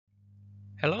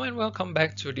Hello and welcome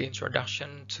back to the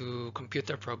Introduction to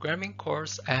Computer Programming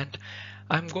course, and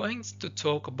I'm going to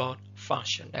talk about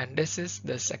function, and this is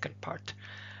the second part.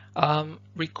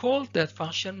 Recall that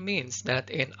function means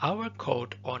that in our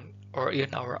code or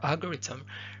in our algorithm,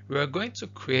 we are going to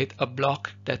create a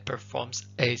block that performs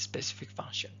a specific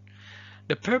function.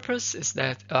 The purpose is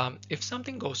that if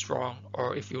something goes wrong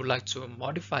or if you would like to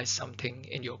modify something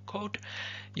in your code,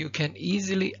 you can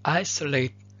easily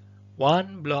isolate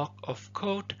one block of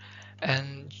code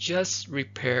and just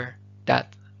repair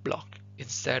that block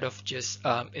instead of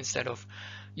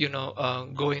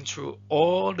going through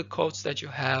all the codes that you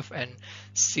have and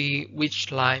see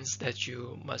which lines that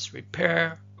you must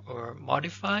repair or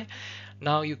modify.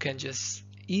 Now you can just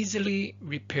easily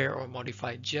repair or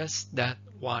modify just that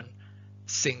one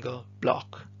single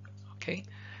block. Okay,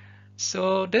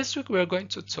 so this week we're going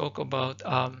to talk about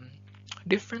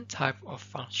different type of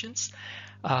functions,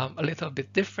 a little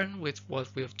bit different with what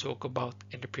we've talked about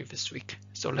in the previous week.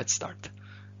 So let's start.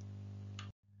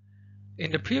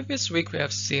 In the previous week, we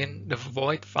have seen the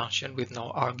void function with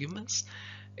no arguments.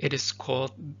 It is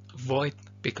called void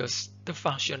because the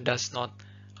function does not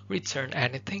return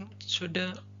anything to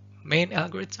the main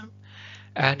algorithm,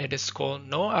 and it is called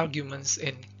no arguments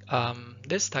in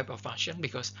this type of function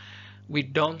because we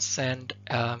don't send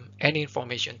any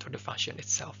information to the function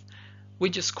itself. We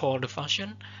just call the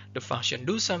function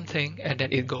do something, and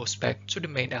then it goes back to the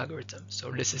main algorithm.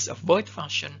 So this is a void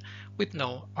function with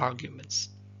no arguments.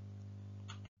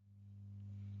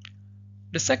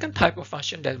 The second type of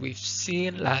function that we've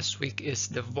seen last week is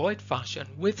the void function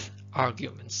with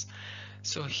arguments.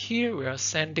 So here we are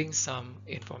sending some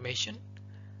information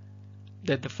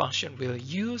that the function will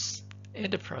use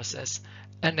in the process,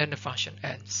 and then the function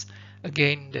ends.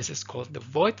 Again, this is called the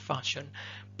void function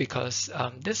because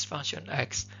this function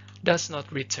X does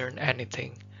not return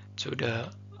anything to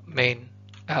the main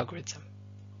algorithm.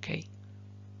 Okay.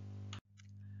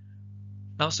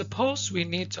 Now suppose we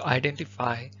need to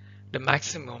identify the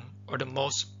maximum or the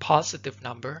most positive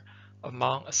number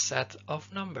among a set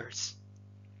of numbers.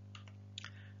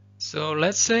 So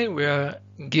let's say we are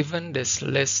given this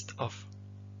list of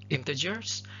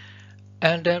integers,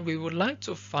 and then we would like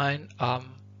to find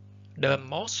the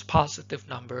most positive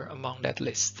number among that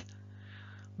list.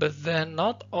 But then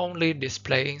not only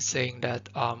displaying saying that,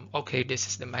 okay, this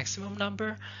is the maximum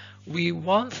number, we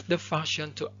want the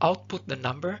function to output the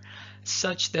number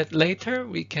such that later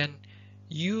we can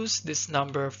use this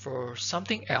number for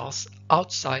something else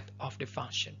outside of the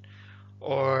function.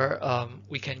 Or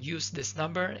we can use this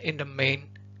number in the main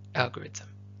algorithm.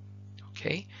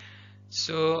 Okay,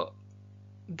 so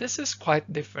this is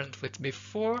quite different with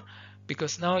before,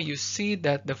 because now you see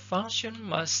that the function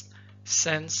must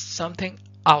send something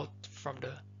out from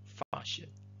the function.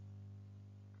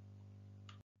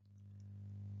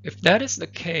 If that is the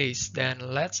case, then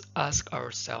let's ask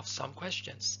ourselves some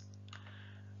questions.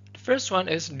 The first one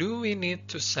is, do we need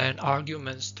to send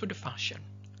arguments to the function?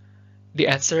 The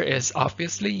answer is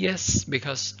obviously yes,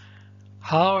 because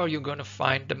how are you going to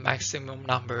find the maximum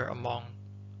number among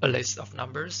a list of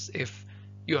numbers if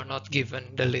you are not given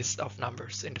the list of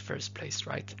numbers in the first place,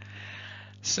 right?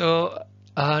 So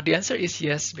the answer is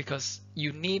yes, because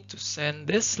you need to send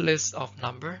this list of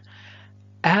number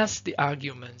as the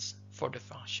arguments for the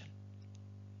function.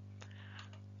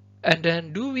 And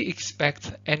then do we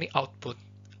expect any output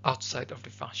outside of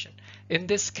the function? In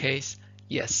this case,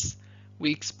 yes. We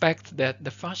expect that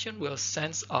the function will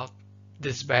send out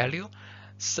this value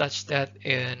such that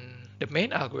in the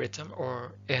main algorithm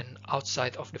or in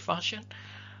outside of the function,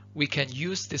 we can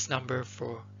use this number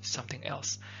for something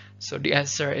else. So the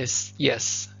answer is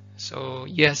yes. So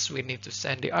yes, we need to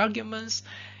send the arguments.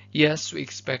 Yes, we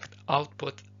expect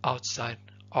output outside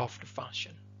of the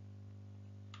function.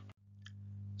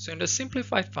 So in the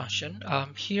simplified function,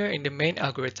 here in the main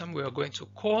algorithm, we are going to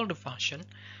call the function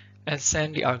and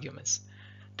send the arguments.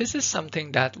 This is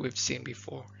something that we've seen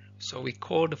before. So we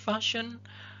call the function,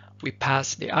 we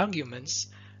pass the arguments,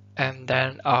 and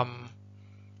then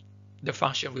the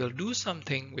function will do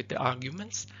something with the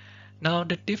arguments. Now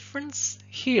the difference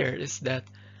here is that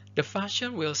the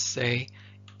function will say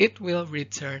it will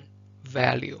return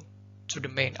value to the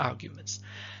main arguments,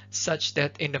 such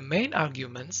that in the main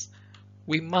arguments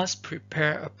we must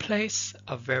prepare a place,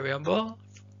 a variable,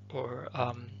 or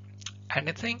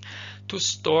anything to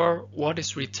store what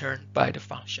is returned by the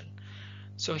function.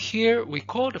 So here we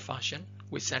call the function,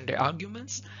 we send the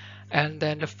arguments, and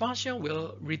then the function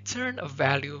will return a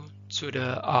value to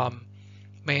the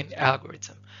main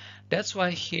algorithm. That's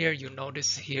why here you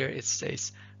notice here it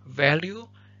says value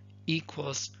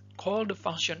equals call the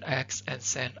function X and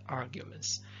send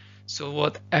arguments. So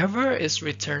whatever is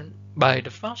returned by the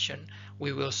function,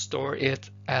 we will store it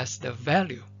as the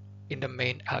value in the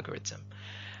main algorithm.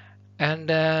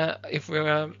 And if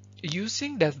we're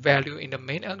using that value in the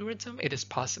main algorithm, it is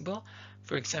possible.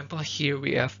 For example, here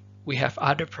we have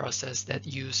other process that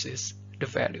uses the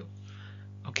value.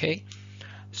 Okay,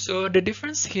 so the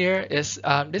difference here is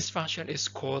this function is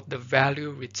called the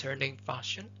value returning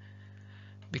function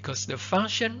because the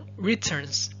function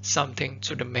returns something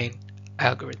to the main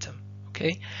algorithm.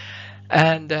 Okay,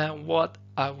 and what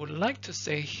I would like to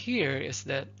say here is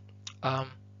that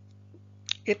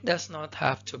it does not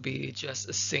have to be just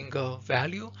a single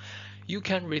value. You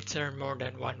can return more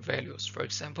than one values. For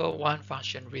example, one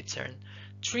function return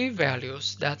 3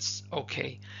 values, that's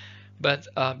okay. But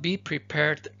be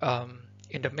prepared,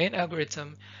 in the main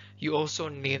algorithm, you also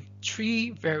need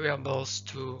 3 variables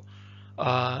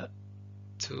uh,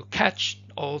 to catch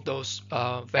all those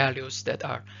values that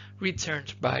are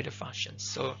returned by the function.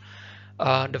 So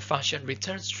the function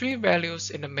returns 3 values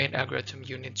in the main algorithm.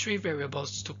 You need 3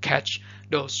 variables to catch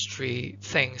those 3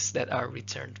 things that are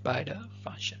returned by the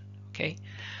function. Okay,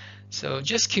 so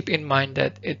just keep in mind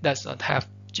that it does not have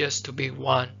just to be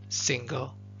one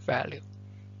single value.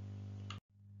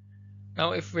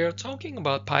 Now, if we're talking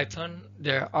about Python,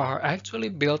 there are actually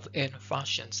built-in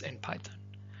functions in Python.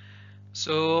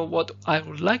 So what I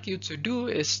would like you to do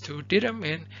is to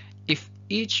determine if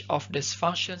each of these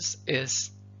functions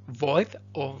is void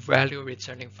or value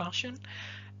returning function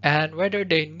and whether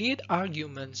they need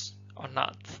arguments or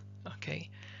not. Okay,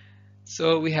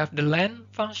 so we have the len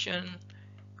function,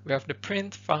 we have the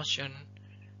print function,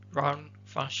 round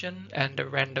function, and the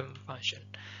random function.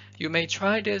 You may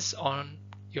try this on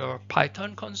your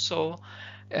Python console,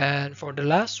 and for the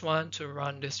last one to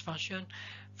run this function,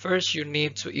 first you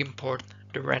need to import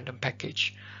the random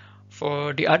package.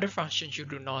 For the other functions, you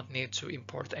do not need to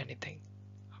import anything.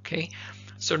 Okay,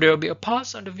 so there will be a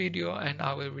pause on the video and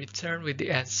I will return with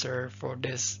the answer for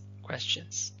these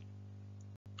questions.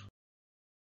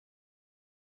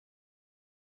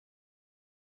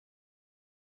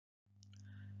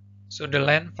 So the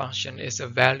len function is a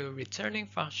value returning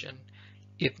function.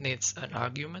 It needs an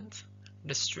argument.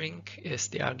 The string is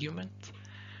the argument.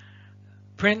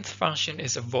 Print function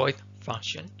is a void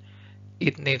function.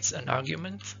 It needs an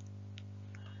argument.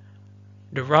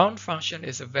 The round function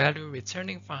is a value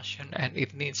returning function and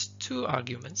it needs 2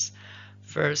 arguments.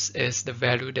 First is the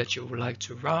value that you would like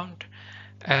to round,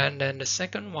 and then the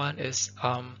second one is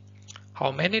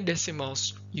how many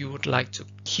decimals you would like to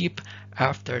keep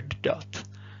after the dot.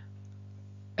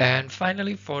 And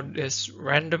finally, for this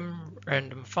random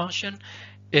function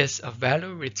is a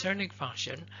value returning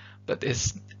function, but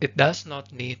it does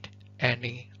not need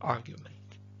any argument.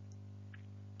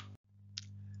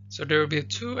 So there will be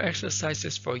 2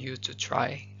 exercises for you to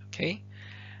try. Okay.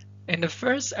 In the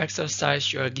first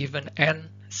exercise, you are given n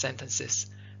sentences.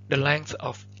 The length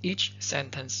of each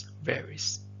sentence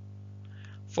varies.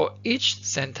 For each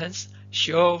sentence,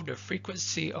 show the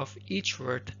frequency of each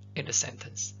word in the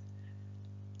sentence.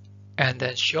 And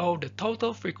then show the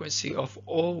total frequency of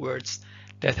all words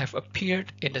that have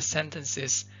appeared in the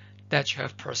sentences that you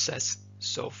have processed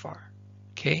so far.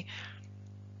 Okay?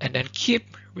 And then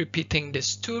keep repeating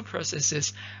these 2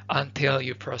 processes until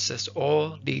you process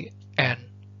all the n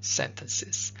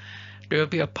sentences. There will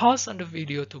be a pause on the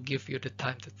video to give you the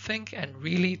time to think and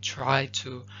really try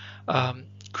to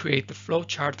create the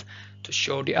flowchart to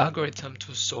show the algorithm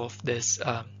to solve this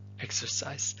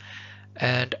exercise.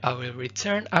 And I will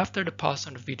return after the pause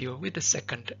on the video with the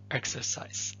second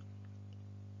exercise.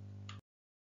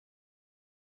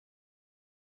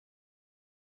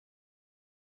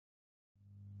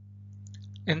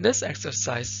 In this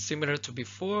exercise, similar to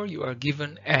before, you are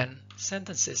given n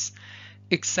sentences,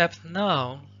 except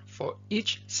now for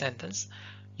each sentence,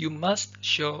 you must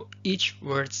show each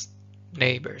word's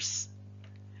neighbors.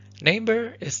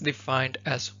 Neighbor is defined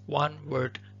as one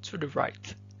word to the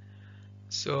right.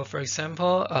 So for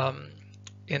example,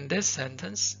 in this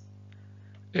sentence,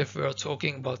 if we're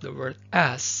talking about the word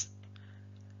as,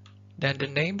 then the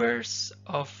neighbors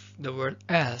of the word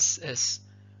as is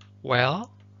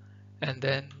well and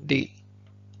then the.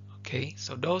 Okay,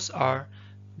 so those are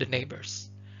the neighbors.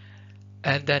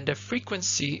 And then the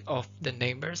frequency of the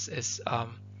neighbors is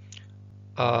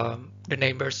the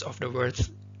neighbors of the word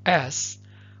as,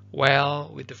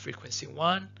 well with the frequency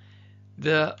 1,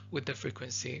 the with the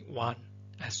frequency 1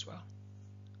 as well.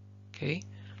 Okay.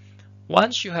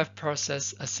 Once you have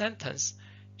processed a sentence,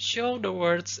 show the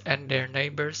words and their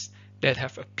neighbors that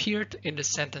have appeared in the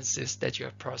sentences that you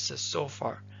have processed so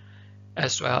far,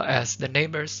 as well as the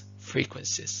neighbors'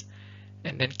 frequencies.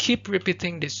 And then keep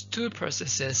repeating these two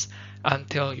processes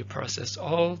until you process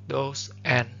all those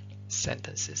and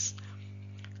sentences.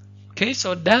 Okay,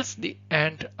 so that's the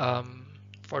end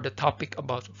for the topic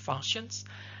about functions.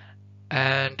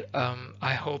 And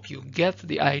I hope you get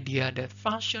the idea that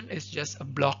function is just a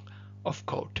block of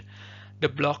code. The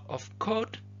block of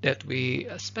code that we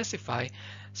specify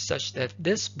such that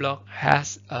this block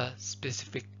has a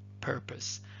specific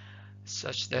purpose,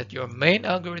 such that your main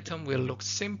algorithm will look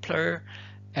simpler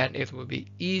and it will be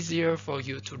easier for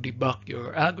you to debug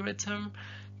your algorithm,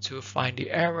 to find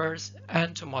the errors,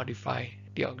 and to modify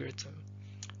the algorithm.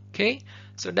 Okay,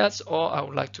 so that's all I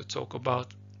would like to talk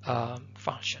about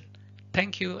function.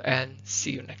 Thank you and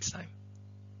see you next time.